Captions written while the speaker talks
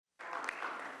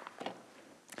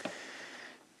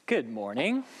Good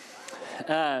morning.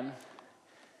 Man,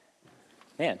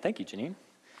 thank you, Janine.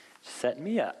 Setting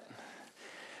me up.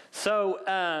 So,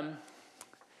 I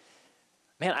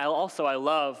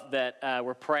love that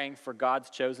we're praying for God's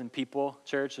chosen people.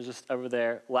 Church is just over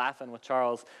there laughing with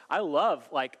Charles. I love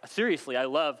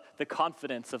the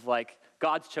confidence of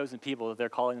God's chosen people, that they're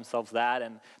calling themselves that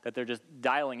and that they're just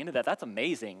dialing into that. That's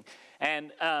amazing.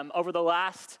 And over the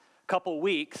last couple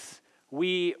weeks,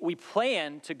 we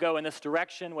planned to go in this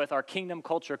direction with our Kingdom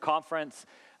Culture Conference.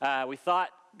 We thought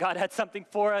God had something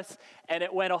for us, and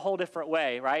it went a whole different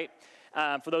way, right?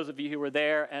 For those of you who were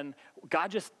there, and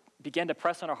God just began to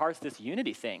press on our hearts this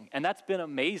unity thing, and that's been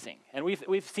amazing. And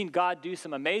we've seen God do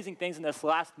some amazing things in this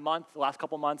last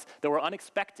couple months that were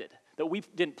unexpected, that we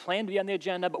didn't plan to be on the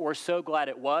agenda, but we're so glad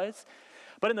it was.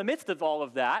 But in the midst of all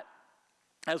of that,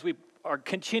 as we are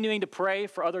continuing to pray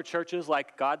for other churches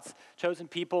like God's chosen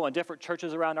people and different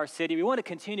churches around our city, we want to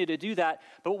continue to do that,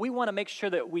 but we want to make sure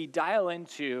that we dial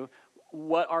into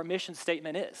what our mission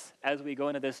statement is as we go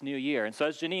into this new year. And so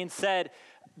as Janine said,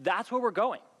 that's where we're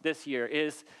going this year,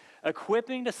 is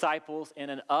equipping disciples in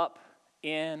an up,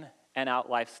 in, and out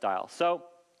lifestyle. So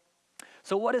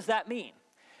what does that mean?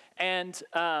 And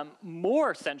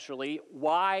more essentially,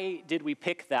 why did we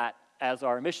pick that as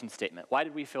our mission statement? Why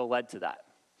did we feel led to that?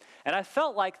 And I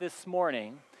felt like this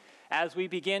morning, as we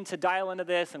begin to dial into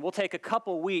this, and we'll take a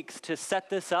couple weeks to set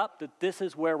this up, that this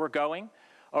is where we're going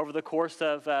over the course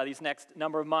of these next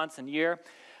number of months and year.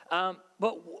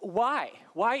 But why?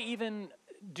 Why even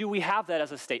do we have that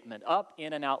as a statement, up,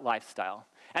 in, and out lifestyle?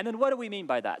 And then what do we mean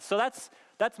by that? So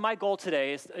that's my goal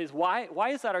today, is why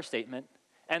is that our statement?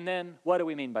 And then what do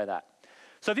we mean by that?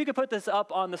 So if you could put this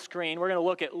up on the screen, we're going to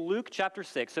look at Luke chapter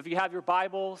 6. So if you have your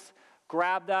Bibles,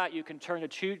 grab that. You can turn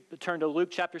to Luke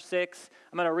chapter 6.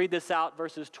 I'm going to read this out,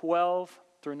 verses 12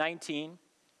 through 19.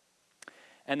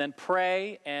 And then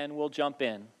pray, and we'll jump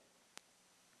in.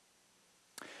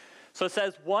 So it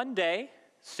says, one day,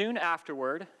 soon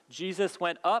afterward, Jesus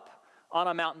went up on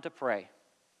a mountain to pray.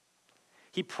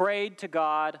 He prayed to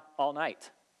God all night.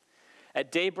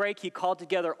 At daybreak, he called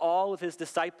together all of his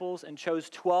disciples and chose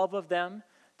 12 of them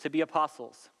to be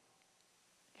apostles.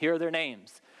 Here are their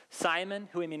names: Simon,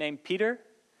 who he named Peter;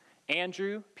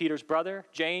 Andrew, Peter's brother;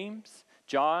 James,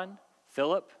 John,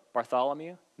 Philip,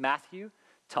 Bartholomew, Matthew,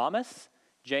 Thomas,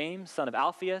 James, son of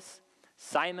Alphaeus;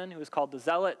 Simon, who is called the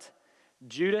Zealot;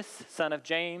 Judas, son of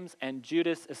James; and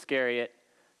Judas Iscariot,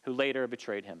 who later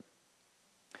betrayed him.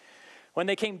 When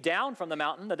they came down from the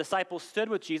mountain, the disciples stood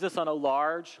with Jesus on a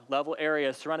large, level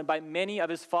area, surrounded by many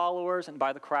of his followers and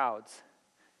by the crowds.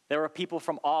 There were people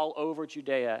from all over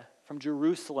Judea, from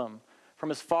Jerusalem,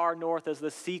 from as far north as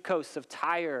the seacoasts of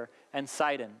Tyre and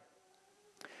Sidon.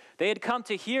 They had come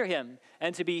to hear him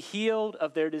and to be healed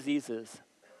of their diseases.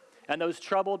 And those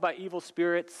troubled by evil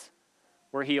spirits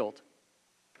were healed.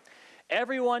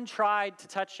 Everyone tried to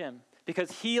touch him because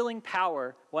healing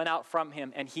power went out from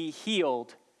him, and he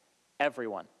healed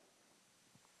everyone.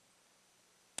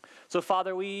 So,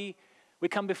 Father, we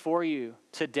come before you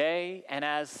today, and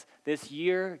as this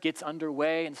year gets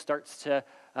underway and starts to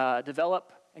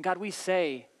develop, and God, we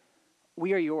say,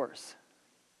 we are yours.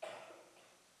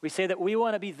 We say that we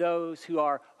want to be those who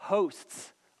are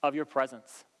hosts of your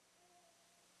presence.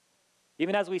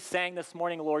 Even as we sang this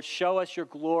morning, Lord, show us your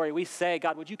glory. We say,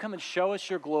 God, would you come and show us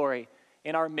your glory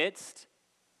in our midst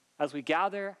as we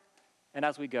gather and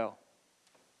as we go.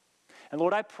 And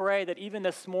Lord, I pray that even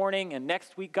this morning and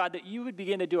next week, God, that you would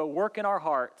begin to do a work in our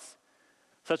hearts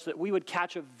such that we would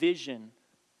catch a vision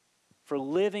for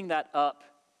living that up,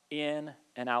 in,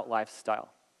 and out lifestyle.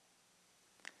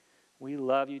 We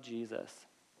love you, Jesus.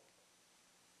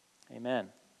 Amen.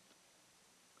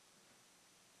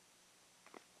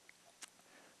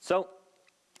 So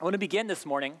I want to begin this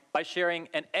morning by sharing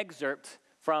an excerpt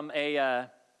from a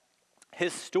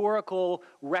historical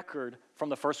record from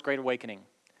the First Great Awakening.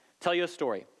 Tell you a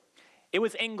story. It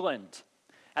was England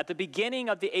at the beginning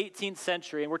of the 18th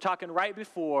century, and we're talking right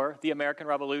before the American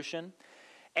Revolution,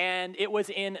 and it was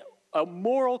in a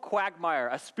moral quagmire,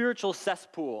 a spiritual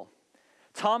cesspool.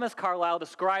 Thomas Carlyle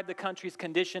described the country's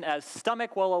condition as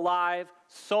stomach while alive,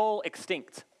 soul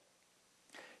extinct.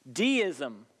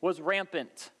 Deism was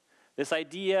rampant, this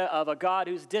idea of a God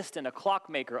who's distant, a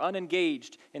clockmaker,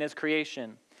 unengaged in his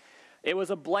creation. It was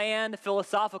a bland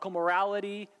philosophical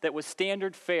morality that was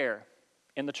standard fare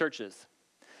in the churches.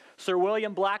 Sir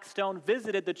William Blackstone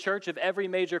visited the church of every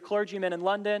major clergyman in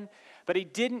London, but he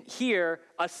didn't hear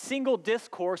a single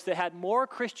discourse that had more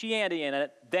Christianity in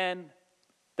it than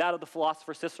that of the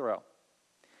philosopher Cicero.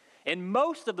 In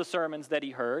most of the sermons that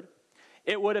he heard,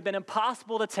 it would have been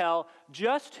impossible to tell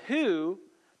just who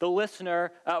the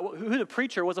listener, who the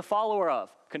preacher was a follower of: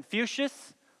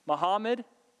 Confucius, Muhammad,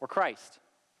 or Christ.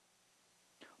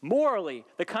 Morally,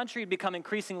 the country had become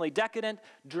increasingly decadent,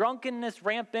 drunkenness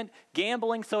rampant,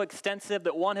 gambling so extensive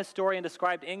that one historian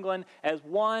described England as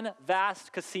one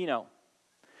vast casino.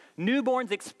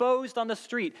 Newborns exposed on the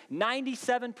street.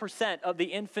 97% of the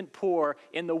infant poor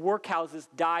in the workhouses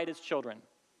died as children.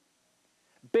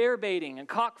 Bear baiting and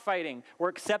cockfighting were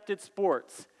accepted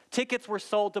sports. Tickets were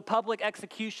sold to public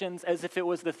executions as if it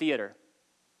was the theater.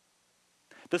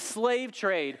 The slave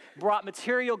trade brought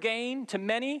material gain to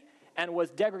many and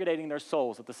was degrading their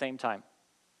souls at the same time.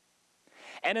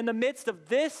 And in the midst of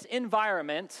this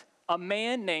environment, a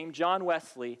man named John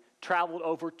Wesley traveled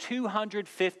over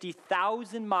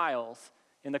 250,000 miles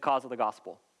in the cause of the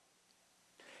gospel.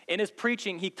 In his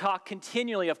preaching, he talked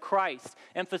continually of Christ,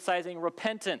 emphasizing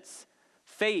repentance,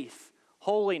 faith,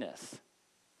 holiness.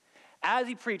 As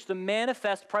he preached, the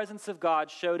manifest presence of God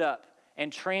showed up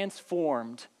and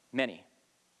transformed many.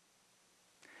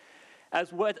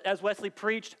 As Wesley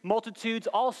preached, multitudes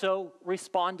also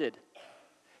responded.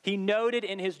 He noted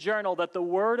in his journal that the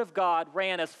word of God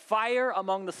ran as fire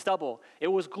among the stubble. It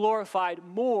was glorified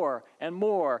more, and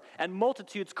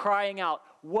multitudes crying out,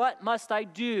 "What must I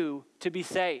do to be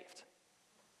saved?"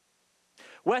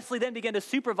 Wesley then began to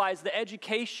supervise the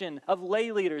education of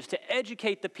lay leaders to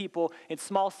educate the people in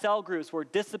small cell groups where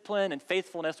discipline and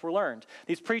faithfulness were learned.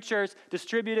 These preachers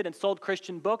distributed and sold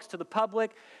Christian books to the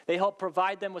public. They helped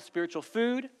provide them with spiritual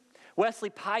food.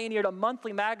 Wesley pioneered a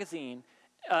monthly magazine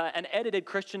and edited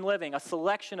Christian Living, a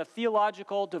selection of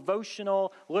theological,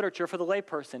 devotional literature for the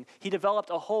layperson. He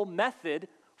developed a whole method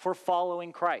for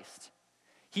following Christ.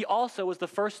 He also was the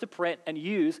first to print and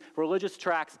use religious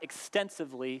tracts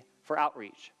extensively for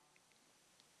outreach.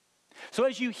 So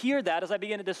as you hear that, as I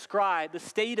begin to describe the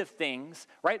state of things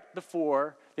right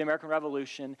before the American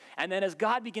Revolution, and then as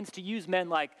God begins to use men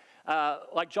like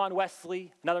John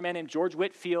Wesley, another man named George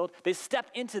Whitefield, they step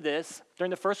into this during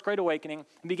the First Great Awakening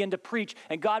and begin to preach,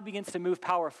 and God begins to move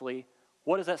powerfully.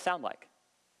 What does that sound like?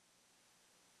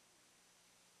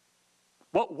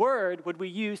 What word would we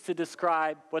use to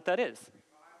describe what that is?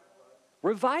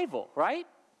 Revival, right?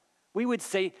 We would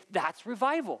say that's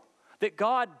revival. That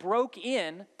God broke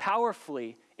in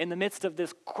powerfully in the midst of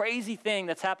this crazy thing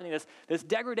that's happening, this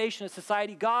degradation of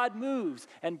society. God moves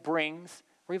and brings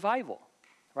revival,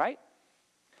 right?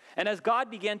 And as God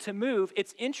began to move,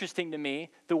 it's interesting to me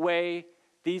the way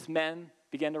these men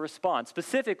began to respond,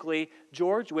 specifically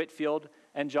George Whitefield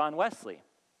and John Wesley.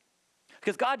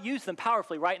 Because God used them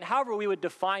powerfully, right? And however we would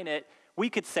define it, we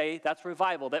could say that's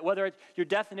revival. That whether your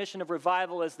definition of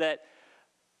revival is that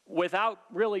without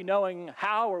really knowing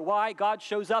how or why, God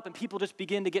shows up and people just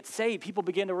begin to get saved. People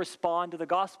begin to respond to the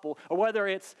gospel. Or whether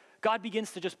it's God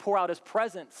begins to just pour out his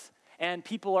presence and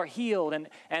people are healed and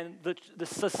the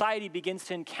society begins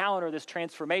to encounter this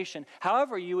transformation.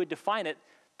 However you would define it,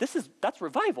 that's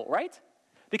revival, right?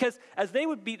 Because as they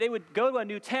would go to a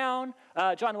new town,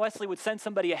 John Wesley would send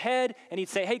somebody ahead and he'd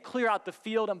say, "Hey, clear out the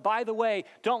field, and by the way,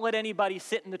 don't let anybody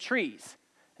sit in the trees."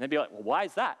 And they'd be like, "Well, why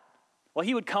is that?" Well,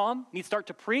 he would come, and he'd start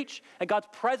to preach, and God's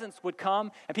presence would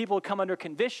come, and people would come under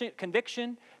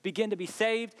conviction, begin to be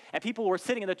saved, and people who were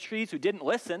sitting in the trees who didn't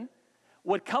listen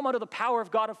would come under the power of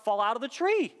God and fall out of the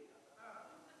tree.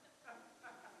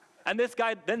 And this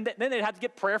guy, then they'd have to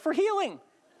get prayer for healing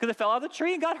because they fell out of the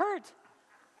tree and got hurt.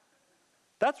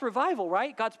 That's revival,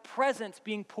 right? God's presence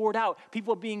being poured out,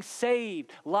 people being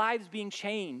saved, lives being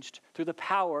changed through the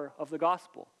power of the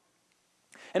gospel.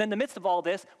 And in the midst of all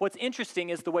this, what's interesting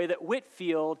is the way that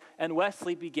Whitefield and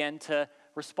Wesley began to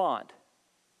respond.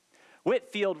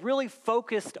 Whitefield really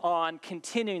focused on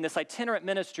continuing this itinerant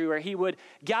ministry where he would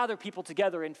gather people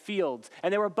together in fields.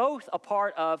 And they were both a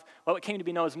part of what came to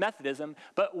be known as Methodism,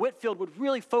 but Whitefield would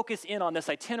really focus in on this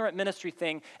itinerant ministry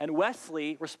thing, and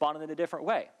Wesley responded in a different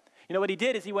way. You know what he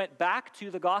did is he went back to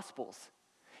the Gospels.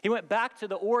 He went back to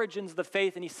the origins of the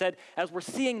faith, and he said, as we're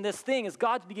seeing this thing, as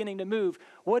God's beginning to move,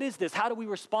 what is this? How do we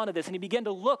respond to this? And he began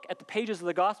to look at the pages of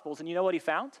the Gospels, and you know what he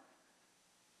found?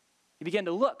 He began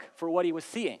to look for what he was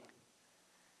seeing.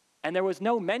 And there was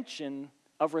no mention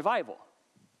of revival.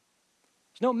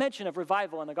 There's no mention of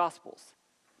revival in the Gospels.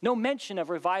 No mention of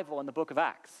revival in the book of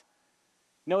Acts.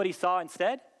 You know what he saw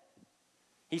instead?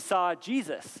 He saw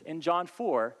Jesus in John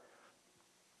 4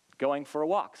 going for a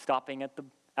walk, stopping at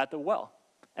the well,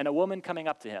 and a woman coming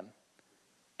up to him,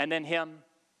 and then him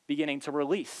beginning to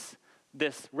release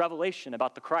this revelation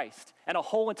about the Christ, and a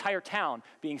whole entire town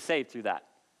being saved through that.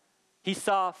 He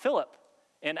saw Philip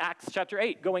in Acts chapter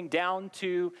 8 going down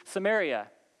to Samaria,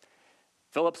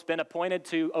 Philip's been appointed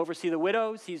to oversee the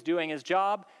widows. He's doing his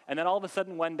job. And then all of a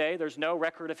sudden one day, there's no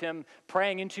record of him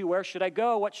praying into, where should I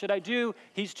go? What should I do?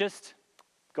 He's just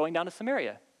going down to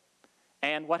Samaria.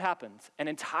 And what happens? An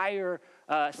entire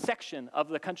section of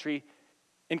the country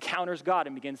encounters God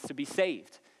and begins to be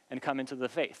saved and come into the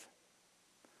faith.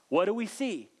 What do we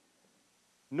see?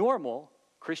 Normal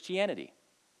Christianity.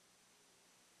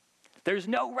 There's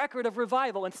no record of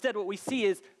revival. Instead, what we see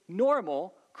is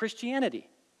normal Christianity.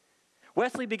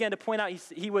 Wesley began to point out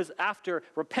he was after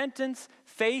repentance,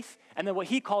 faith, and then what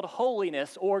he called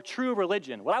holiness or true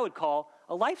religion, what I would call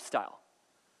a lifestyle.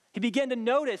 He began to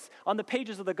notice on the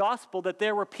pages of the gospel that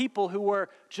there were people who were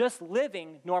just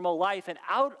living normal life, and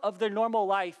out of their normal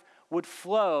life would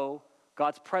flow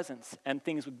God's presence, and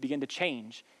things would begin to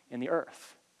change in the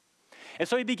earth. And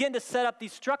so he began to set up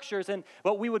these structures and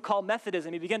what we would call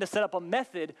Methodism. He began to set up a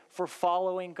method for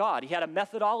following God. He had a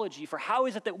methodology for how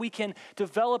is it that we can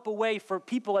develop a way for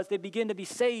people as they begin to be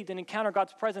saved and encounter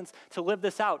God's presence to live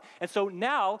this out. And so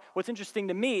now what's interesting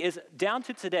to me is down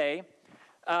to today,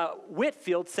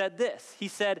 Whitefield said this. He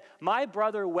said, "My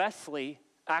brother Wesley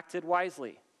acted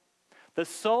wisely. The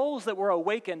souls that were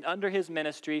awakened under his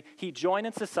ministry, he joined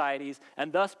in societies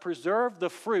and thus preserved the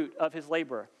fruit of his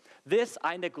labor. This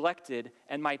I neglected,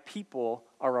 and my people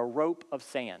are a rope of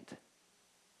sand."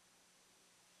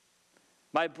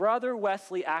 My brother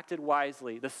Wesley acted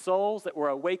wisely. The souls that were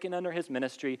awakened under his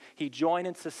ministry, he joined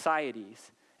in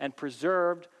societies and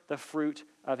preserved the fruit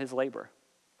of his labor.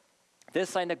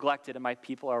 This I neglected, and my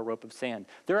people are a rope of sand.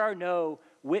 There are no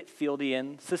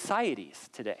Whitefieldian societies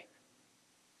today,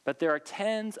 but there are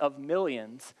tens of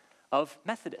millions of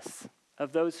Methodists,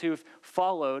 of those who've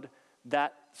followed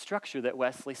that structure that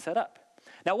Wesley set up.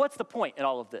 Now, what's the point in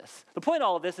all of this? The point in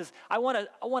all of this is I want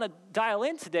to dial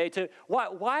in today to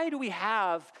why do we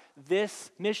have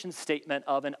this mission statement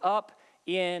of an up,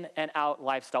 in, and out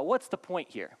lifestyle? What's the point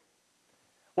here?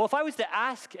 Well, if I was to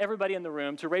ask everybody in the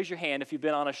room to raise your hand if you've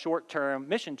been on a short-term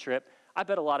mission trip, I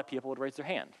bet a lot of people would raise their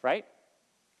hand, right?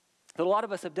 But a lot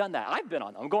of us have done that. I've been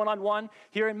on them. I'm going on one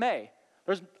here in May.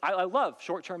 I love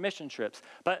short-term mission trips,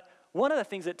 but one of the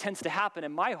things that tends to happen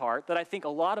in my heart that I think a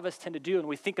lot of us tend to do when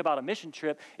we think about a mission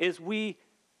trip is we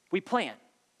plan,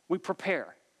 we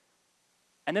prepare,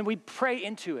 and then we pray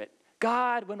into it.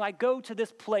 God, when I go to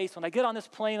this place, when I get on this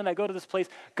plane and I go to this place,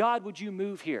 God, would you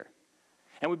move here?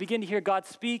 And we begin to hear God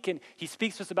speak, and he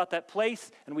speaks to us about that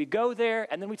place, and we go there,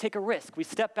 and then we take a risk. We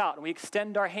step out, and we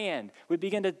extend our hand. We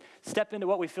begin to step into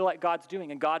what we feel like God's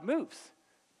doing, and God moves.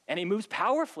 And he moves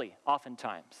powerfully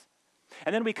oftentimes.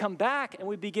 And then we come back, and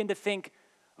we begin to think,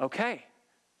 okay,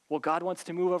 well, God wants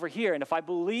to move over here, and if I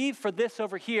believe for this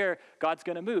over here, God's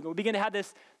going to move. And we begin to have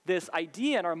this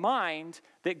idea in our mind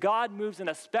that God moves in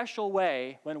a special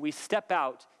way when we step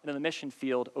out into the mission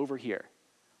field over here,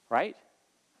 right?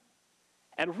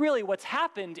 And really what's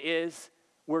happened is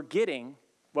we're getting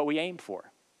what we aimed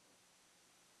for.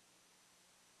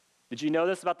 Did you know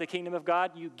this about the kingdom of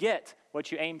God? You get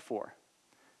what you aim for.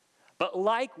 But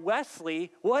like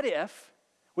Wesley, what if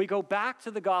we go back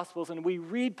to the Gospels and we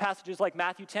read passages like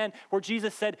Matthew 10 where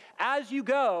Jesus said, as you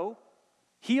go,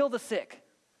 heal the sick,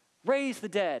 raise the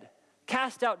dead,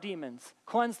 cast out demons,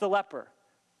 cleanse the leper.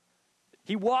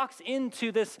 He walks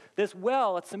into this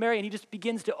well at Samaria and he just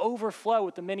begins to overflow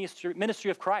with the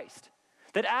ministry of Christ.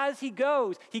 That as he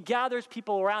goes, he gathers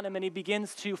people around him and he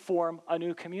begins to form a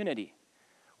new community.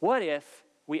 What if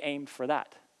we aimed for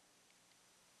that?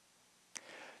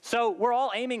 So we're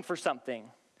all aiming for something.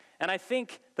 And I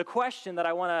think the question that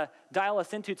I want to dial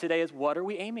us into today is, what are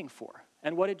we aiming for?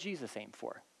 And what did Jesus aim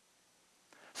for?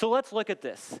 So let's look at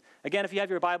this. Again, if you have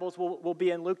your Bibles, we'll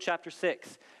be in Luke chapter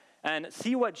 6. And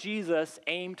see what Jesus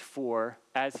aimed for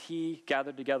as he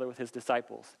gathered together with his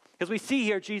disciples. Because we see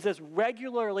here Jesus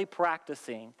regularly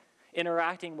practicing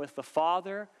interacting with the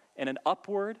Father in an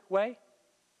upward way.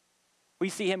 We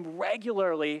see him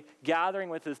regularly gathering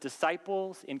with his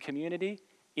disciples in community,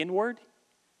 inward,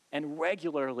 and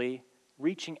regularly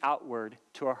reaching outward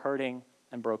to a hurting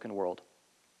and broken world.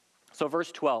 So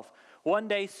verse 12, one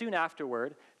day soon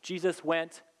afterward, Jesus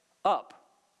went up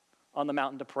on the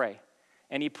mountain to pray.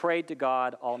 And he prayed to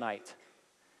God all night.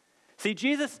 See,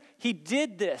 Jesus, he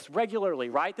did this regularly,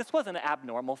 right? This wasn't an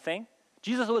abnormal thing.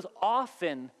 Jesus was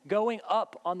often going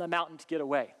up on the mountain to get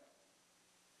away.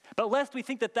 But lest we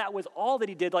think that that was all that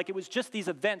he did, like it was just these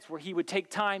events where he would take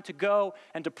time to go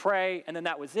and to pray, and then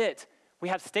that was it. We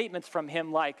have statements from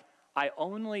him like, I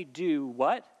only do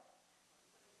what?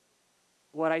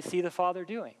 What I see the Father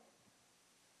doing.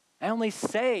 I only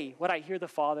say what I hear the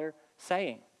Father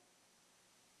saying.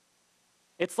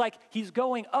 It's like he's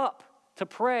going up to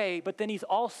pray, but then he's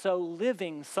also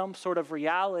living some sort of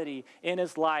reality in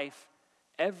his life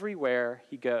everywhere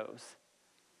he goes.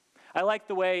 I like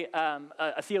the way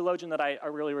a theologian that I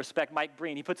really respect, Mike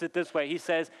Breen, he puts it this way. He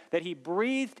says that he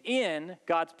breathed in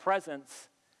God's presence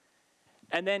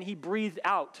and then he breathed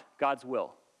out God's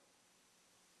will.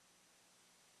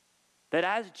 That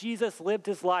as Jesus lived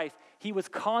his life, he was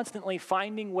constantly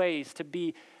finding ways to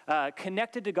be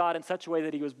connected to God in such a way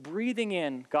that he was breathing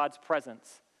in God's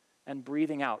presence and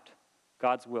breathing out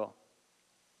God's will.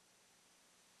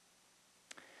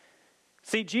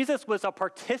 See, Jesus was a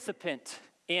participant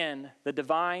in the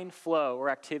divine flow or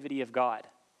activity of God.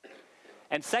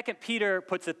 And 2 Peter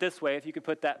puts it this way, if you could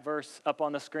put that verse up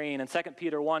on the screen. In 2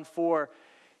 Peter 1:4,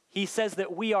 he says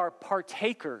that we are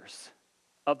partakers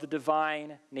of the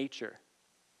divine nature.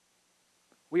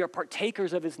 We are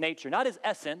partakers of his nature, not his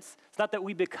essence. It's not that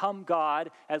we become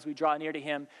God as we draw near to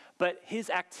him, but his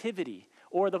activity,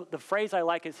 or the phrase I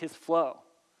like is his flow.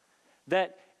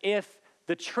 That if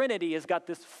the Trinity has got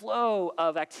this flow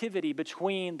of activity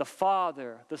between the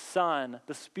Father, the Son,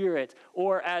 the Spirit,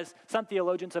 or as some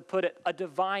theologians have put it, a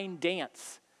divine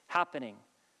dance happening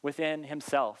within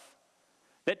himself.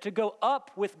 That to go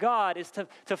up with God is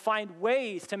to find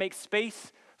ways to make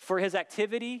space for his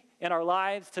activity in our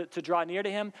lives, to draw near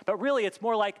to him. But really, it's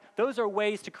more like those are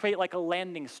ways to create like a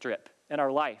landing strip in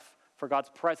our life for God's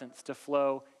presence to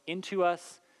flow into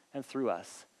us and through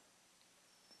us.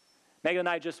 Megan and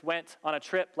I just went on a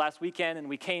trip last weekend, and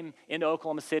we came into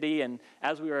Oklahoma City, and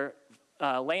as we were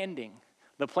landing,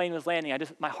 the plane was landing,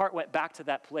 my heart went back to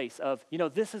that place of,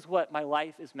 this is what my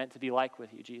life is meant to be like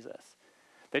with you, Jesus.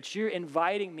 That you're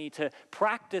inviting me to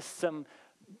practice some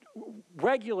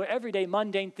regular, everyday,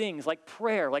 mundane things like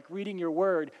prayer, like reading your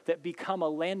word, that become a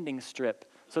landing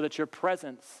strip so that your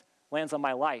presence lands on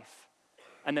my life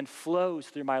and then flows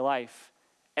through my life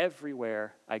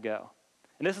everywhere I go.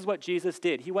 And this is what Jesus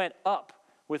did. He went up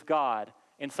with God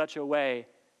in such a way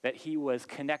that he was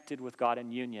connected with God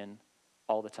in union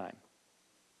all the time.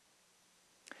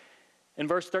 In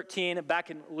verse 13, back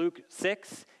in Luke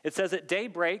 6, it says, at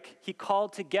daybreak, he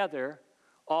called together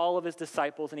all of his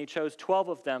disciples, and he chose 12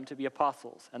 of them to be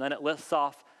apostles. And then it lists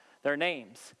off their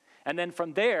names. And then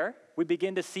from there, we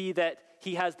begin to see that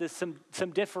he has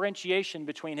some differentiation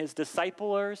between his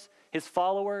disciplers, his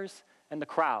followers, and the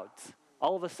crowds.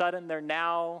 All of a sudden, they're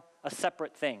now a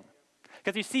separate thing.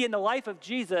 Because you see, in the life of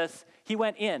Jesus, he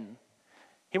went in.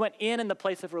 He went in the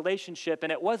place of relationship,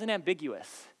 and it wasn't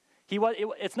ambiguous.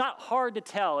 It's not hard to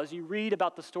tell as you read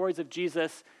about the stories of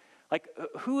Jesus, like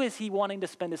who is he wanting to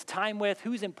spend his time with?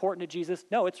 Who's important to Jesus?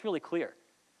 No, it's really clear.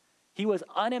 He was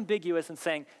unambiguous in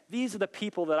saying, these are the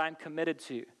people that I'm committed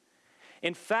to.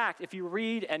 In fact, if you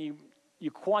read and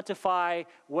you quantify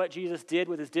what Jesus did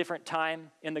with his different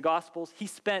time in the Gospels, he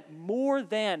spent more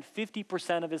than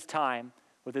 50% of his time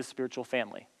with his spiritual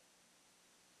family.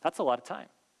 That's a lot of time.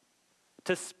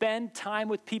 To spend time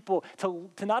with people, to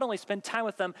not only spend time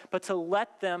with them, but to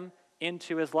let them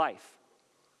into his life.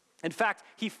 In fact,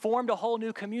 he formed a whole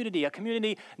new community, a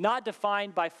community not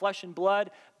defined by flesh and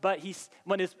blood, but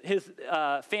when his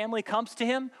family comes to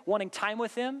him, wanting time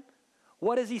with him,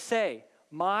 what does he say?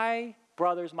 My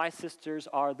brothers, my sisters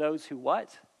are those who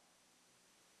what?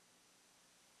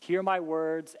 Hear my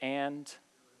words and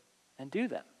do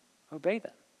them, obey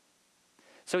them.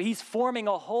 So he's forming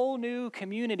a whole new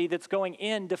community that's going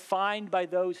in, defined by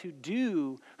those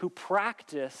who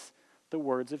practice the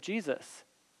words of Jesus.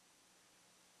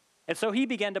 And so he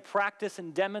began to practice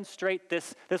and demonstrate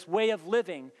this way of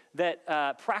living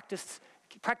that practiced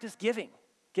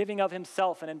giving of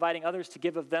himself and inviting others to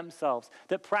give of themselves,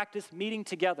 that practiced meeting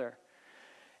together.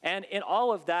 And in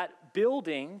all of that,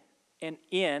 building an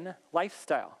in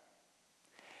lifestyle.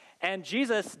 And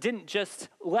Jesus didn't just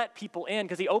let people in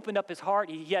because he opened up his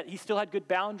heart. He still had good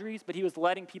boundaries, but he was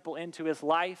letting people into his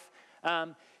life.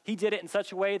 He did it in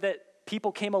such a way that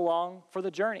people came along for the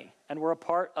journey and were a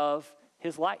part of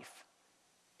his life.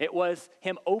 It was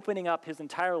him opening up his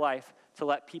entire life to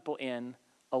let people in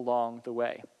along the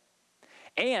way.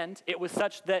 And it was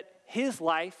such that his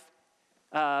life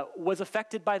was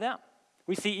affected by them.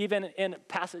 We see even in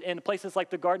places like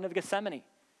the Garden of Gethsemane.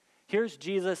 Here's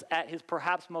Jesus at his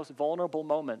perhaps most vulnerable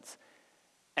moments,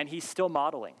 and he's still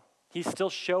modeling. He's still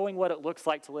showing what it looks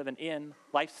like to live an in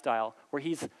lifestyle where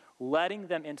he's letting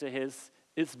them into his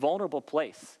vulnerable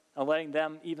place and letting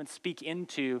them even speak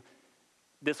into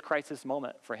this crisis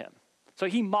moment for him. So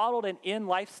he modeled an in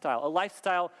lifestyle, a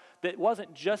lifestyle that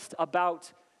wasn't just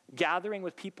about gathering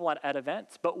with people at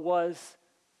events, but was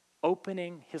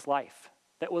opening his life,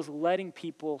 that was letting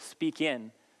people speak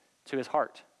in to his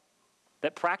heart.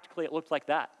 That practically it looked like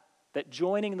that. that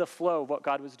joining the flow of what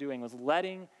God was doing was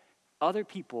letting other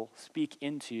people speak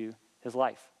into his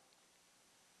life.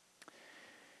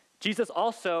 Jesus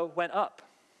also went up.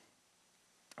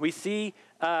 We see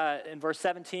in verse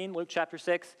 17, Luke chapter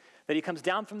 6, that he comes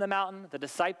down from the mountain, the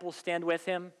disciples stand with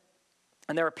him,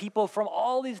 and there are people from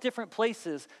all these different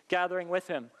places gathering with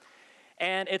him.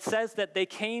 And it says that they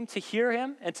came to hear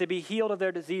him and to be healed of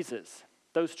their diseases.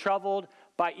 Those troubled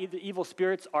by evil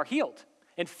spirits are healed.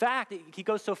 In fact, he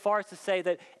goes so far as to say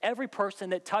that every person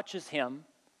that touches him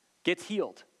gets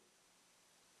healed.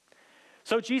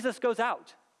 So Jesus goes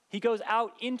out. He goes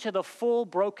out into the full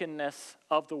brokenness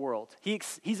of the world.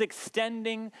 He's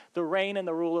extending the reign and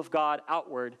the rule of God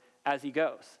outward as he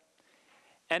goes.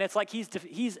 And it's like he's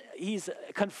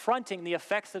confronting the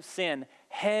effects of sin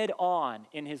head on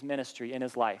in his ministry, in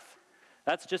his life.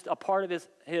 That's just a part of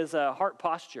his heart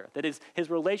posture. That is, his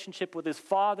relationship with his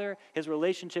Father, his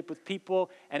relationship with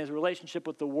people, and his relationship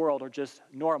with the world are just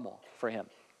normal for him.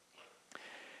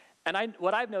 And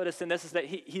what I've noticed in this is that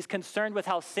he's concerned with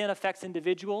how sin affects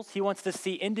individuals. He wants to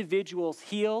see individuals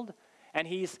healed, and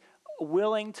he's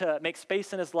willing to make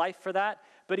space in his life for that.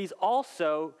 But he's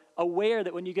also aware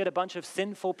that when you get a bunch of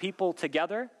sinful people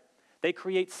together, they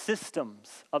create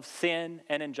systems of sin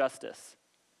and injustice.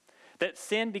 That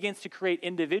sin begins to create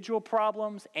individual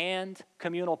problems and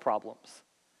communal problems.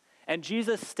 And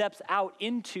Jesus steps out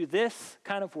into this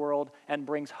kind of world and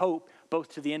brings hope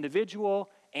both to the individual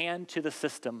and to the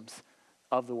systems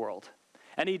of the world.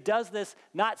 And he does this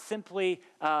not simply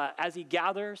as he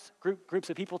gathers groups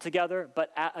of people together,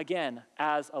 but again,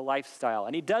 as a lifestyle.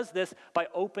 And he does this by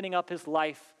opening up his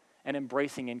life and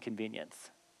embracing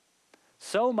inconvenience.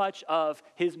 So much of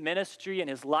his ministry and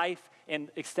his life in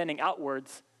extending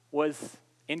outwards was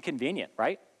inconvenient,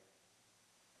 right?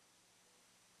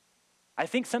 I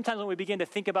think sometimes when we begin to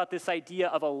think about this idea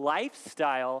of a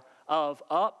lifestyle of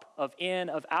up, of in,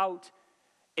 of out,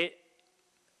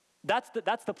 that's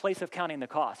the place of counting the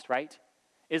cost, right?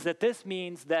 Is that this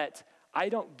means that I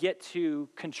don't get to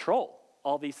control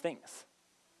all these things.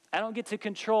 I don't get to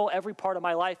control every part of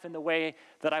my life in the way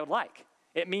that I would like.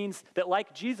 It means that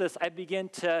like Jesus,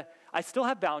 I still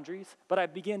have boundaries, but I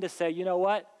begin to say, you know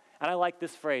what? And I like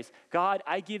this phrase, God,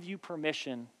 I give you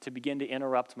permission to begin to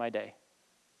interrupt my day.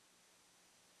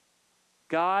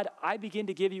 God, I begin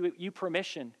to give you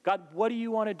permission. God, what do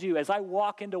you want to do? As I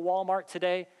walk into Walmart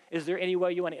today, is there any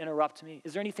way you want to interrupt me?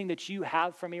 Is there anything that you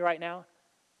have for me right now?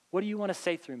 What do you want to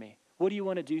say through me? What do you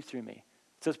want to do through me?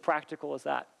 It's as practical as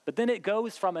that. But then it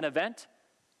goes from an event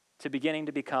to beginning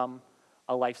to become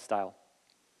a lifestyle.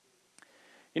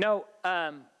 You know,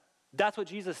 that's what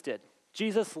Jesus did.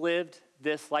 Jesus lived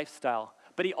this lifestyle.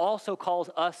 But he also calls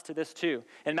us to this too.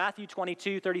 In Matthew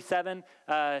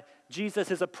 22:37, Jesus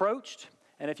is approached,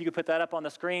 and if you could put that up on the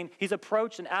screen, he's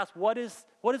approached and asked, what is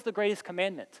the greatest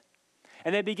commandment?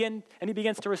 And he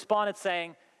begins to respond and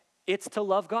saying, it's to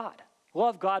love God.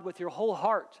 Love God with your whole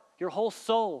heart, your whole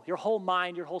soul, your whole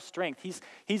mind, your whole strength.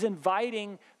 He's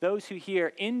inviting those who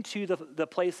hear into the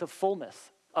place of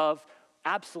fullness, of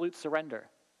absolute surrender.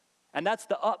 And that's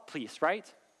the up piece,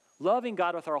 right? Loving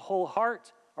God with our whole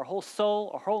heart, our whole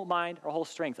soul, our whole mind, our whole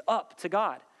strength, up to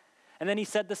God. And then he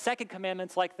said the second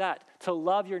commandment's like that, to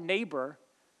love your neighbor,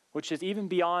 which is even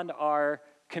beyond our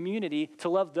community, to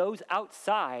love those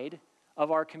outside of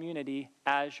our community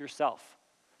as yourself.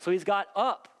 So he's got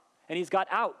up and he's got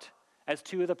out as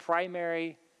two of the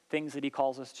primary things that he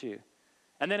calls us to.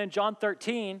 And then in John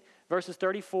 13, verses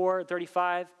 34 and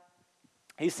 35,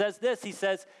 he says this,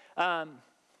 I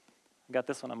got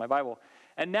this one on my Bible.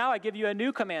 And now I give you a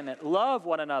new commandment, love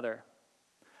one another.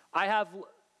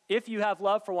 If you have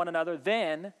love for one another,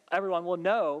 then everyone will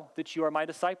know that you are my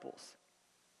disciples.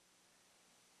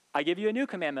 I give you a new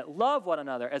commandment, love one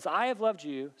another. As I have loved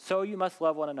you, so you must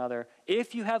love one another.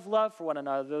 If you have love for one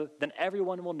another, then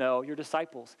everyone will know you're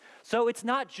disciples. So it's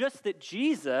not just that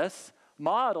Jesus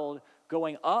modeled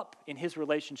going up in his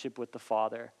relationship with the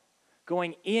Father,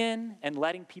 going in and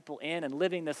letting people in and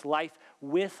living this life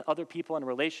with other people in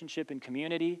relationship and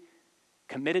community,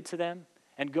 committed to them,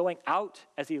 and going out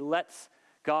as he lets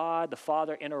God, the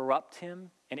Father, interrupt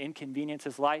him and inconvenience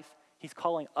his life. He's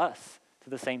calling us to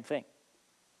the same thing.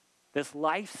 This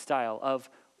lifestyle of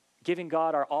giving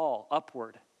God our all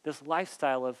upward, this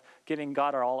lifestyle of giving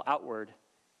God our all outward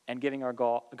and giving our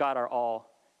God our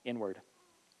all inward.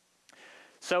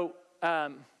 So,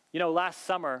 last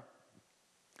summer,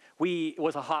 it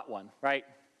was a hot one, right?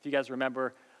 If you guys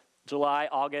remember, July,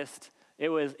 August, it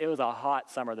was a hot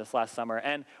summer this last summer.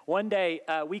 And one day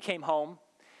we came home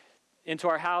into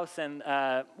our house and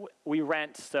we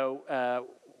rent, so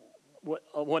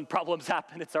when problems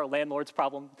happen, it's our landlord's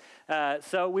problem.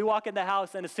 So we walk in the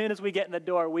house, and as soon as we get in the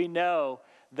door, we know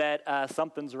that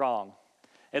something's wrong.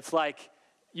 It's like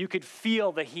you could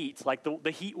feel the heat, like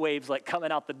the heat waves like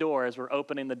coming out the door as we're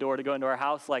opening the door to go into our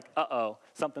house, like, uh-oh,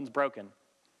 something's broken.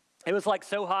 It was like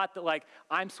so hot that like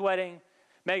I'm sweating,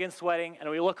 Megan's sweating, and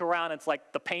we look around, it's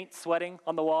like the paint sweating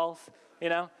on the walls,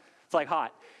 It's like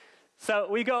hot. So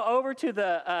we go over to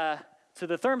the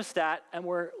thermostat, and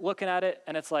we're looking at it,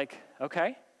 and it's like,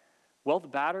 okay, well, the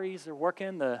batteries are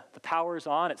working, the power's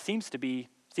on, it seems to be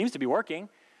working,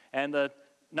 and the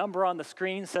number on the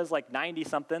screen says like 90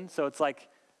 something, so it's like,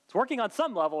 it's working on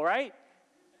some level, right?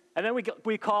 And then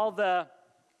we call the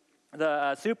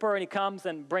super, and he comes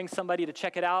and brings somebody to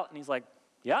check it out, and he's like,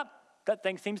 yep, that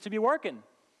thing seems to be working.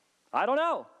 I don't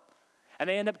know. And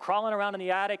they end up crawling around in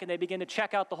the attic, and they begin to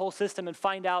check out the whole system and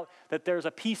find out that there's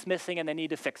a piece missing and they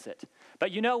need to fix it.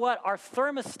 But you know what? Our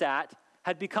thermostat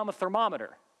had become a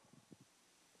thermometer.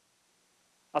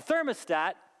 A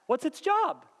thermostat, what's its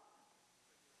job?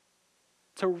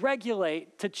 To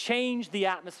regulate, to change the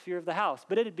atmosphere of the house.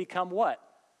 But it had become what?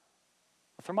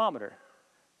 A thermometer.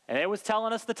 And it was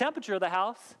telling us the temperature of the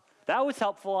house. That was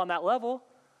helpful on that level,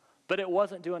 but it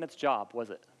wasn't doing its job,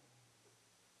 was it?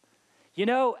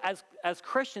 As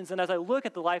Christians, and as I look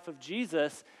at the life of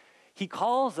Jesus, he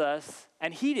calls us,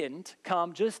 and he didn't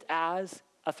come just as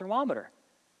a thermometer.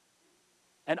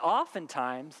 And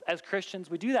oftentimes, as Christians,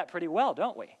 we do that pretty well,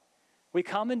 don't we? We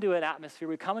come into an atmosphere,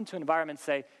 we come into an environment and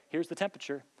say, here's the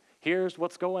temperature, here's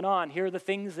what's going on, here are the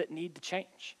things that need to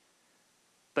change.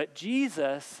 But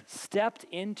Jesus stepped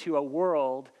into a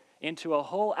world, into a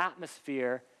whole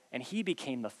atmosphere, and he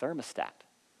became the thermostat.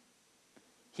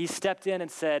 He stepped in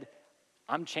and said,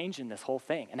 I'm changing this whole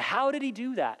thing. And how did he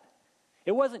do that?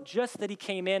 It wasn't just that he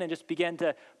came in and just began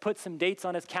to put some dates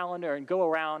on his calendar and go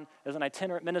around as an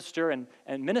itinerant minister and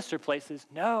minister places.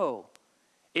 No,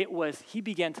 it was he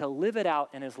began to live it out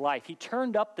in his life. He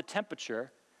turned up the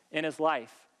temperature in his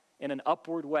life in an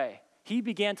upward way. He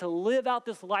began to live out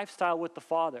this lifestyle with the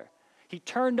Father. He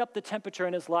turned up the temperature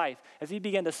in his life as he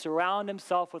began to surround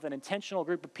himself with an intentional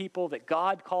group of people that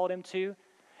God called him to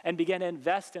and began to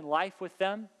invest in life with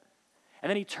them. And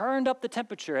then he turned up the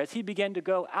temperature as he began to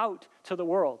go out to the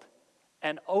world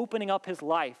and opening up his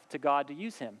life to God to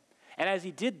use him. And as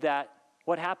he did that,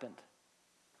 what happened?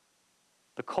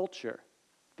 The culture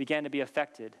began to be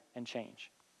affected and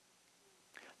change.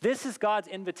 This is God's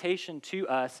invitation to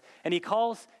us, and he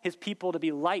calls his people to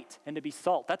be light and to be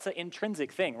salt. That's an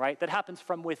intrinsic thing, right? That happens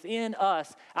from within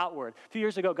us outward. A few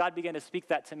years ago, God began to speak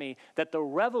that to me, that the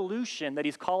revolution that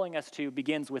he's calling us to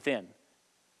begins within.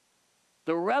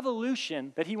 The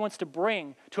revolution that he wants to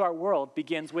bring to our world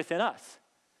begins within us.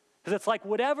 Because it's like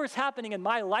whatever's happening in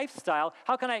my lifestyle,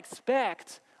 how can I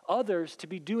expect others to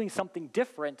be doing something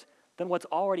different than what's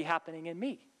already happening in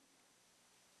me?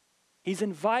 He's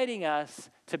inviting us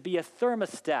to be a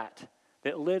thermostat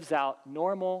that lives out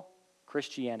normal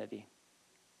Christianity.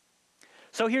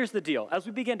 So here's the deal. As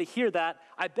we begin to hear that,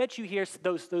 I bet you hear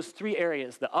those three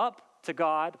areas: the up to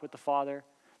God with the Father,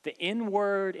 the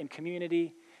inward in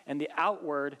community, and the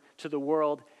outward to the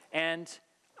world. And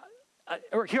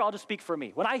or here, I'll just speak for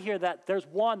me. When I hear that, there's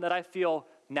one that I feel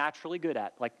naturally good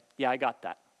at. Like, yeah, I got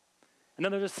that. And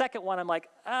then there's a second one I'm like,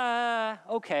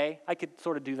 okay, I could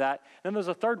sort of do that. And then there's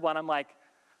a third one I'm like,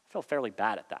 I feel fairly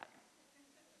bad at that.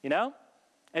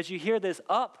 As you hear this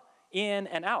up, in,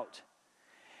 and out.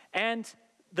 And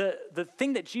the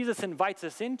thing that Jesus invites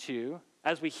us into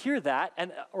as we hear that,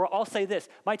 or I'll say this,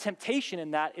 my temptation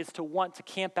in that is to want to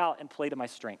camp out and play to my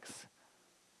strengths.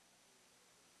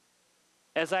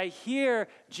 As I hear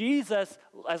Jesus,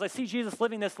 as I see Jesus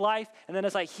living this life, and then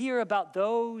as I hear about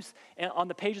those on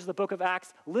the pages of the book of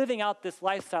Acts living out this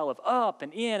lifestyle of up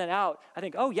and in and out, I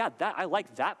think, oh yeah, I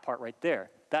like that part right there.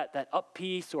 That up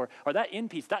piece or that in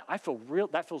piece, that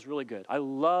feels really good. I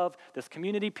love this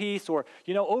community piece, or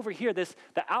over here, the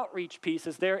outreach piece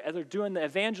is there as they're doing the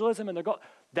evangelism and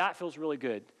that feels really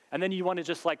good. And then you want to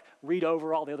just like read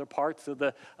over all the other parts of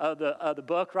the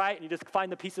book, right? And you just find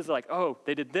the pieces like, oh,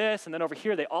 they did this, and then over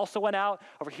here they also went out,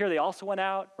 over here they also went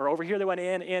out, or over here they went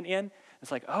in. It's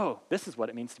like, oh, this is what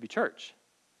it means to be church.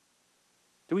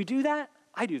 Do we do that?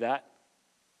 I do that.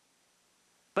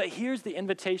 But here's the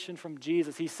invitation from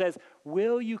Jesus. He says,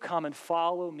 will you come and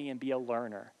follow me and be a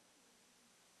learner?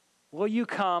 Will you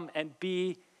come and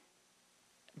be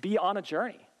on a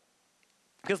journey?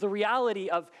 Because the reality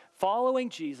of following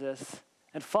Jesus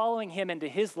and following him into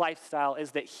his lifestyle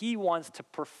is that he wants to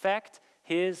perfect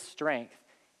his strength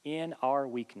in our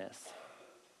weakness.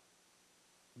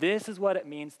 This is what it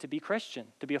means to be Christian,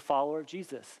 to be a follower of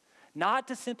Jesus. Not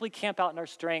to simply camp out in our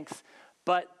strengths,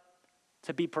 but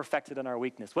to be perfected in our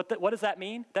weakness. What does that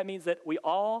mean? That means that we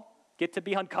all get to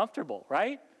be uncomfortable,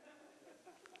 right?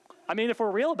 I mean, if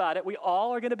we're real about it, we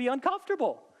all are going to be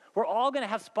uncomfortable. We're all going to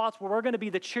have spots where we're going to be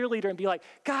the cheerleader and be like,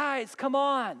 guys, come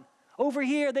on, over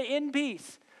here, the in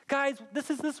piece. Guys, this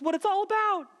is what it's all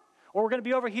about. Or we're going to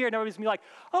be over here and everybody's going to be like,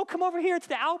 oh, come over here, it's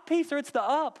the out piece or it's the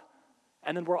up.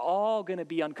 And then we're all going to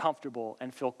be uncomfortable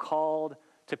and feel called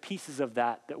to pieces of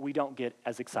that we don't get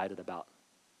as excited about.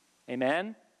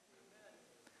 Amen?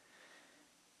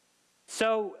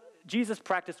 So Jesus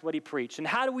practiced what he preached. And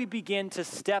how do we begin to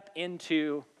step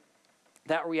into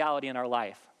that reality in our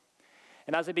life?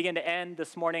 And as I begin to end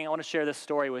this morning, I want to share this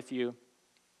story with you.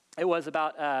 It was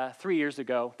about 3 years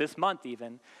ago, this month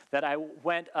even, that I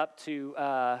went up to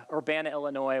Urbana,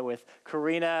 Illinois with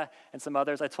Karina and some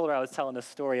others. I told her I was telling this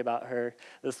story about her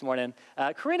this morning.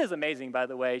 Karina's amazing, by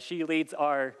the way. She leads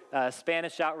our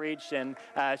Spanish outreach, and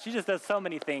she just does so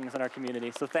many things in our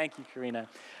community. So thank you, Karina.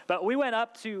 But we went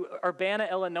up to Urbana,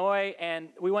 Illinois, and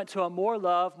we went to a More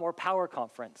Love, More Power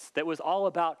conference that was all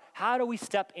about how do we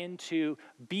step into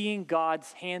being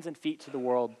God's hands and feet to the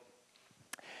world.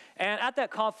 And at that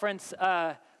conference,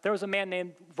 there was a man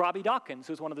named Robbie Dawkins,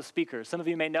 who was one of the speakers. Some of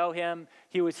you may know him.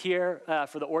 He was here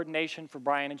for the ordination for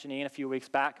Brian and Janine a few weeks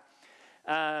back.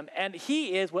 And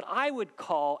he is what I would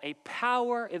call a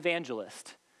power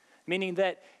evangelist, meaning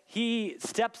that he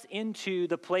steps into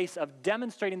the place of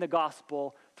demonstrating the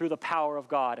gospel through the power of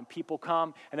God. And people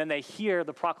come, and then they hear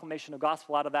the proclamation of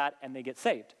gospel out of that, and they get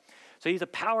saved. So he's a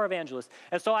power evangelist.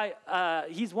 And so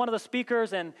he's one of the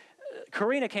speakers, and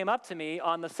Karina came up to me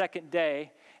on the second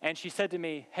day, and she said to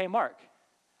me, hey, Mark,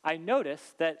 I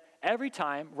noticed that every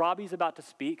time Robbie's about to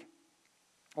speak,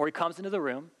 or he comes into the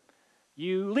room,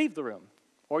 you leave the room,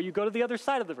 or you go to the other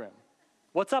side of the room.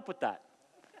 What's up with that?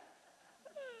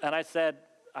 And I said,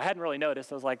 I hadn't really noticed.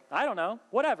 I was like, I don't know,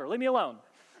 whatever, leave me alone.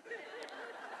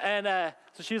 And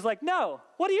so she was like, no,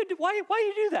 what do you do? Why do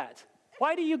you do that?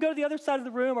 Why do you go to the other side of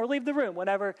the room or leave the room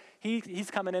whenever he's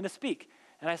coming in to speak?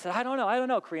 And I said, I don't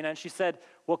know, Karina. And she said,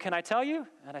 well, can I tell you?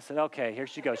 And I said, okay, here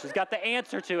she goes. She's got the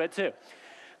answer to it too.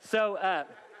 So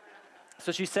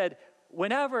she said,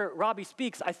 whenever Robbie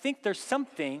speaks, I think there's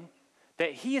something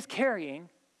that he is carrying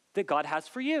that God has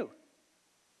for you.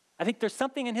 I think there's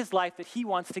something in his life that he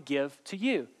wants to give to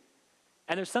you.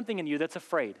 And there's something in you that's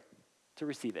afraid to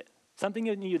receive it. Something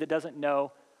in you that doesn't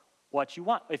know what you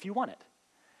want, if you want it.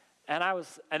 And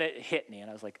it hit me, and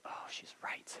I was like, oh, she's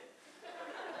right.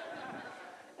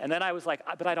 And then I was like,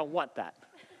 but I don't want that,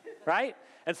 right?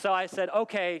 And so I said,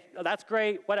 okay, that's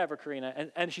great, whatever, Karina.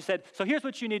 And she said, so here's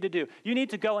what you need to do. You need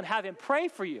to go and have him pray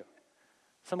for you.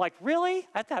 So I'm like, really?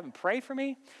 I have to have him pray for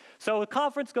me? So the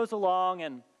conference goes along,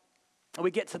 and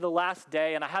we get to the last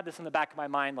day, and I had this in the back of my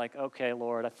mind, like, okay,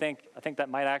 Lord, I think that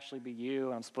might actually be you,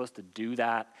 and I'm supposed to do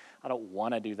that. I don't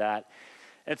want to do that.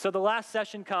 And so the last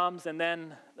session comes, and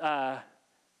then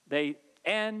they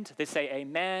end, they say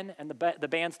amen, and the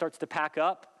band starts to pack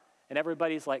up, and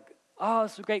everybody's like, oh,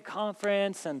 this is a great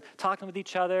conference, and talking with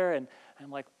each other, and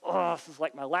I'm like, oh, this is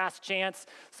like my last chance.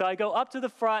 So I go up to the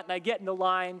front, and I get in the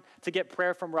line to get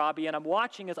prayer from Robbie, and I'm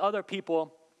watching as other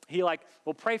people, he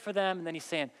will pray for them, and then he's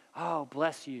saying, oh,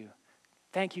 bless you.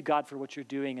 Thank you, God, for what you're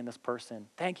doing in this person.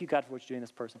 Thank you, God, for what you're doing in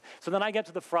this person. So then I get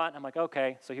to the front, and I'm like,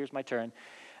 okay, so here's my turn.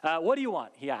 What do you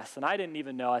want? He asked, and I didn't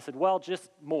even know. I said, well, just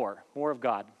more of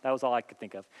God. That was all I could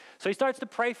think of. So he starts to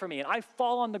pray for me, and I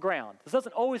fall on the ground. This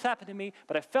doesn't always happen to me,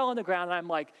 but I fell on the ground, and I'm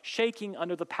like shaking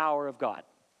under the power of God.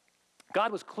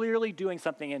 God was clearly doing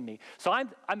something in me. So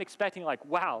I'm expecting like,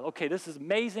 wow, okay, this is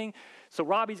amazing. So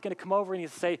Robbie's going to come over, and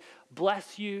he's say,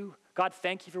 bless you. God,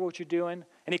 thank you for what you're doing.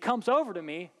 And he comes over to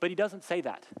me, but he doesn't say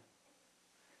that.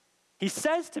 He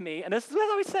says to me, and this is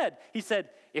what he said,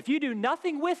 if you do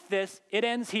nothing with this, it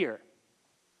ends here.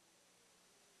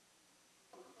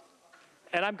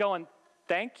 And I'm going,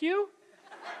 thank you?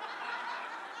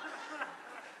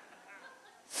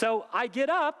 So I get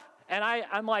up, and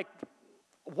I'm like,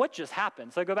 what just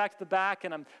happened? So I go back to the back,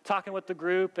 and I'm talking with the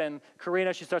group, and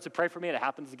Karina, she starts to pray for me, and it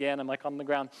happens again. I'm like on the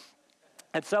ground.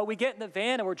 And so we get in the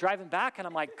van, and we're driving back, and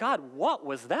I'm like, God, what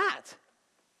was that?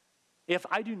 If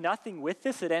I do nothing with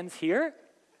this, it ends here?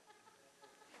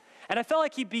 And I felt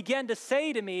like he began to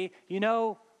say to me,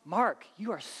 Mark,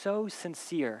 you are so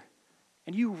sincere,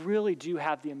 and you really do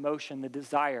have the emotion, the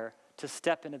desire to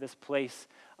step into this place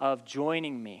of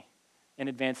joining me in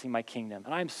advancing my kingdom.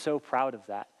 And I'm so proud of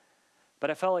that. But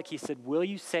I felt like he said, will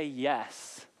you say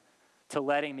yes to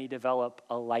letting me develop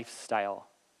a lifestyle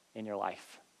in your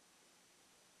life?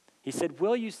 He said,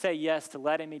 will you say yes to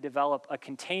letting me develop a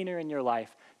container in your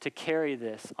life to carry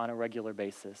this on a regular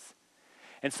basis?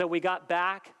 And so we got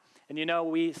back, and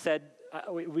we said,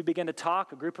 we began to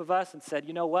talk, a group of us, and said,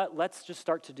 you know what, let's just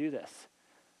start to do this.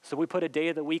 So we put a day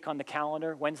of the week on the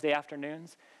calendar, Wednesday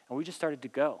afternoons, and we just started to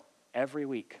go every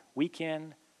week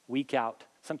in, week out.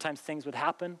 Sometimes things would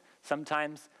happen.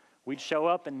 Sometimes we'd show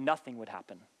up and nothing would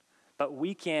happen. But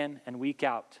week in and week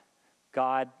out,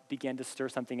 God began to stir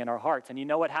something in our hearts. And you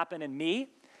know what happened in me?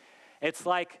 It's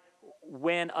like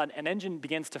when an engine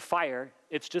begins to fire,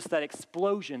 it's just that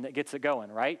explosion that gets it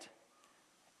going, right?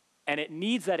 And it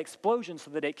needs that explosion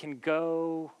so that it can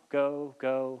go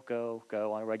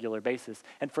on a regular basis.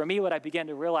 And for me, what I began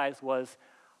to realize was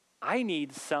I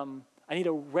need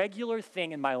a regular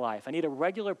thing in my life. I need a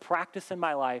regular practice in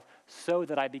my life so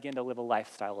that I begin to live a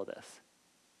lifestyle of this,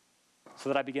 so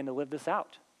that I begin to live this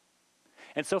out.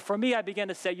 And so for me, I began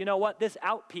to say, you know what? This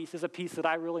out piece is a piece that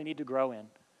I really need to grow in.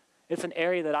 It's an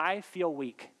area that I feel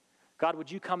weak. God,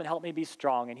 would you come and help me be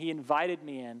strong? And he invited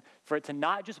me in for it to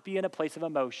not just be in a place of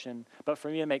emotion, but for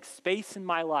me to make space in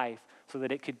my life so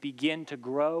that it could begin to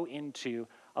grow into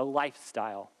a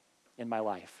lifestyle in my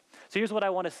life. So here's what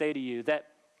I want to say to you, that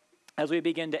as we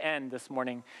begin to end this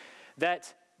morning,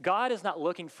 that God is not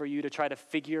looking for you to try to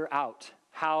figure out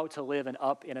how to live an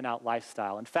up, in and out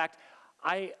lifestyle. In fact,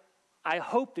 I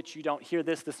hope that you don't hear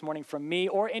this morning from me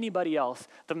or anybody else,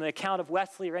 from the account of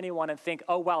Wesley or anyone, and think,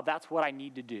 oh, wow, that's what I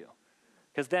need to do.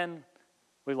 Because then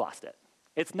we lost it.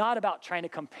 It's not about trying to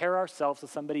compare ourselves to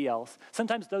somebody else.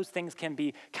 Sometimes those things can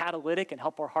be catalytic and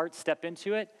help our hearts step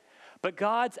into it. But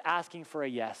God's asking for a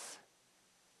yes.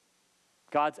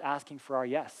 God's asking for our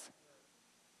yes.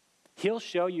 He'll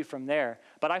show you from there.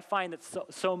 But I find that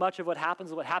so much of what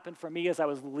happened for me as I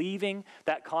was leaving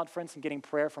that conference and getting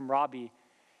prayer from Robbie,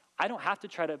 I don't have to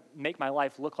try to make my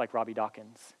life look like Robbie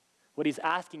Dawkins. What he's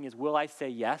asking is, will I say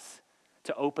yes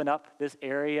to open up this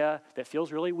area that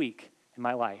feels really weak in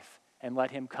my life and let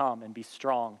him come and be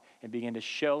strong and begin to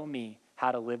show me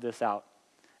how to live this out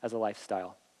as a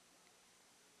lifestyle?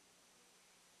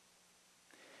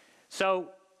 So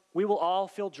we will all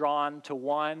feel drawn to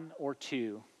one or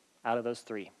two out of those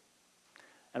three.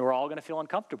 And we're all going to feel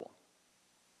uncomfortable.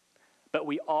 But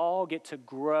we all get to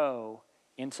grow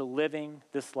into living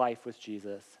this life with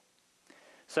Jesus.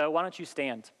 So why don't you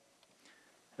stand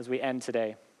as we end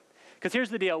today? Because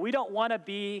here's the deal. We don't want to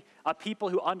be a people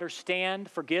who understand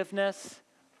forgiveness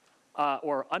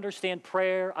or understand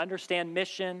prayer, understand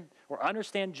mission, or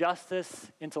understand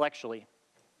justice intellectually.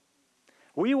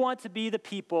 We want to be the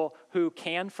people who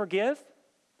can forgive,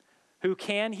 who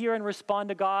can hear and respond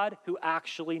to God, who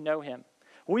actually know him.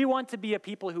 We want to be a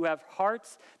people who have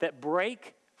hearts that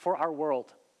break for our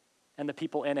world and the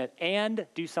people in it and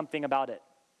do something about it.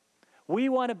 We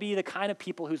want to be the kind of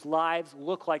people whose lives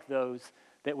look like those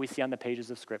that we see on the pages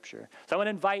of Scripture. So I want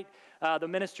to invite the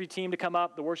ministry team to come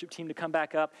up, the worship team to come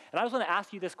back up. And I just want to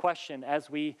ask you this question as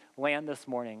we land this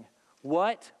morning.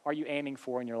 What are you aiming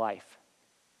for in your life?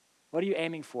 What are you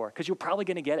aiming for? Because you're probably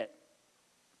going to get it.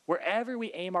 Wherever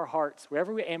we aim our hearts,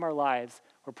 wherever we aim our lives,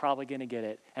 we're probably going to get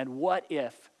it. And what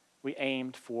if we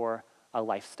aimed for a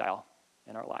lifestyle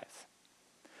in our lives?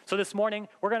 So this morning,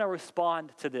 we're going to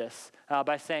respond to this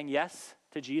by saying yes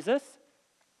to Jesus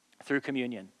through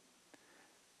communion.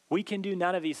 We can do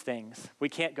none of these things. We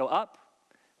can't go up,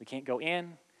 we can't go in,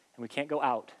 and we can't go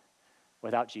out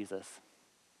without Jesus,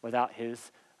 without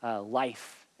his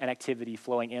life and activity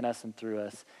flowing in us and through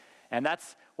us. And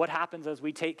that's what happens as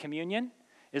we take communion,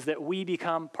 is that we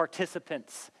become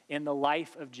participants in the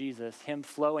life of Jesus, him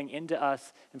flowing into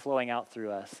us and flowing out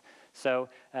through us. So,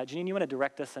 Janine, you want to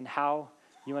direct us on how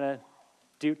you want to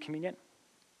do communion?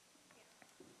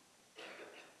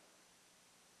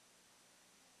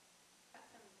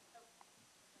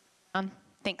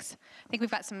 Thanks. I think we've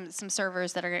got some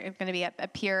servers that are going to be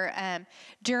up here.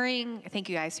 Thank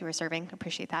you guys who are serving.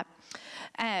 Appreciate that.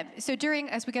 So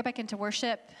as we go back into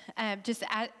worship, just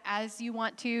as you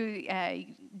want to,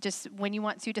 just when you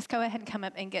want to, just go ahead and come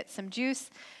up and get some juice.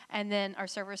 And then our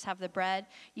servers have the bread.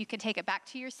 You can take it back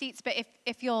to your seats. But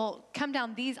if you'll come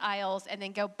down these aisles and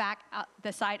then go back out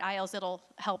the side aisles, it'll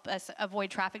help us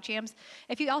avoid traffic jams.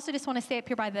 If you also just want to stay up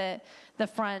here by the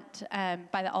front,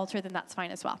 by the altar, then that's fine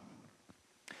as well.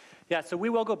 Yeah, so we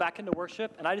will go back into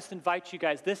worship, and I just invite you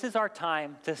guys, this is our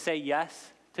time to say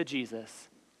yes to Jesus,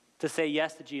 to say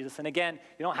yes to Jesus. And again,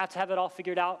 you don't have to have it all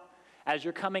figured out. As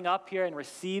you're coming up here and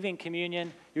receiving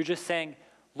communion, you're just saying,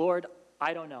 Lord,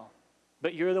 I don't know,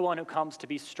 but you're the one who comes to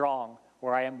be strong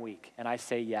where I am weak, and I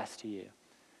say yes to you.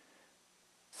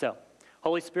 So,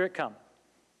 Holy Spirit, come.